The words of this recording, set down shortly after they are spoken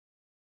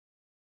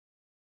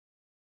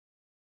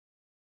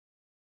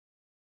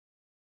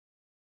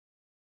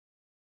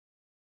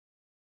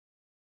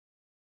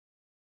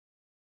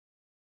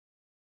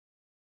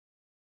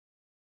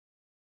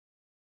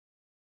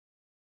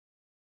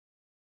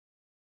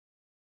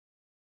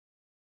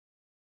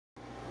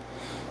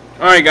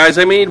Alright guys,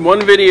 I made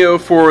one video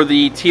for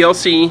the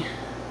TLC.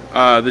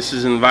 This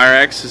is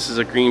EnvireX. This is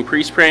a green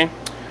pre-spray.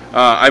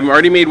 I've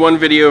already made one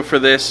video for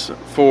this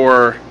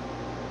for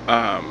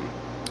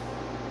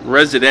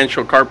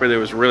residential carpet that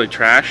was really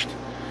trashed.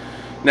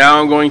 Now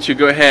I'm going to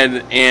go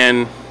ahead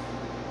and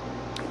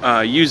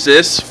use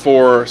this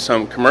for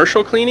some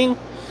commercial cleaning.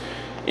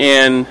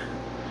 And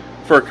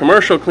for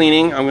commercial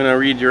cleaning, I'm going to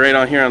read you right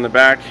on here on the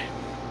back.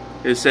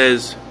 It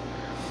says,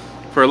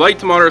 for light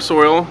to moderate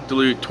soil,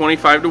 dilute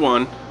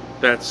 25:1.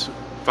 That's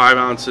 5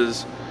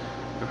 ounces,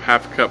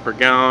 half a cup per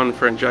gallon.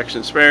 For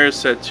injection spares,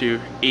 set to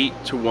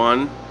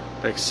 8:1.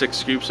 That's 6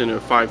 scoops into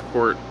a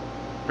 5-quart,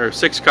 or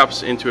 6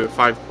 cups into a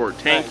 5-quart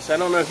tank. Nice. I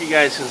don't know if you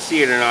guys can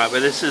see it or not, but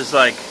this is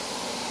like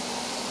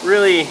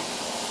really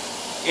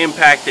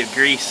impacted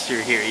grease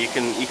through here. You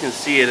can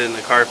see it in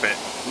the carpet.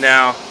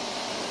 Now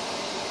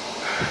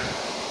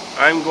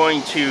I'm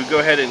going to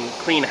go ahead and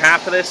clean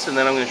half of this, and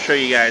then I'm going to show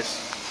you guys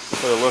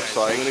what it looks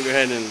like. I'm going to go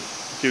ahead and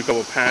do a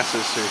couple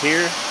passes through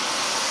here.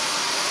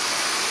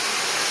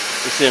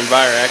 This is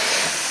EnvireX.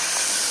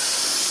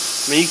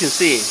 I mean, you can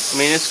see,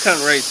 it's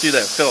cutting right through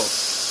that filth.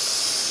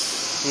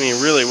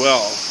 Really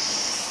well.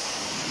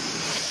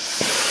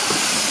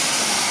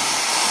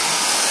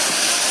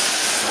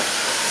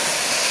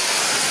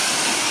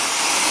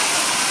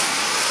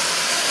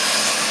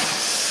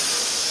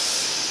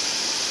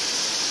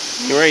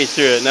 Right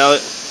through it. Now,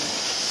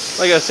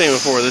 like I was saying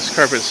before, this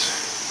carpet's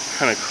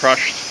kind of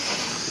crushed.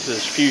 This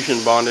is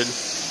fusion bonded.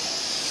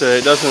 So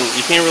it doesn't,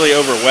 you can't really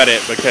over wet it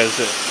because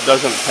it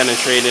doesn't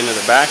penetrate into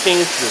the backing.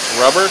 It's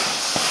rubber,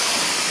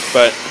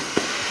 but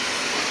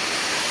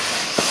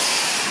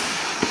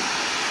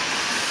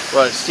a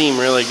lot of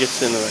steam really gets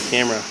into the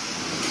camera.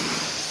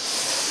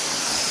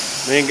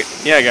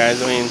 Yeah guys,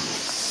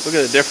 look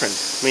at the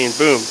difference.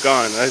 Boom,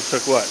 gone. That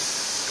took what?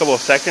 A couple of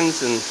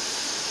seconds, and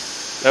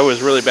that was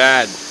really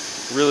bad.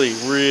 Really,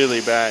 really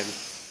bad.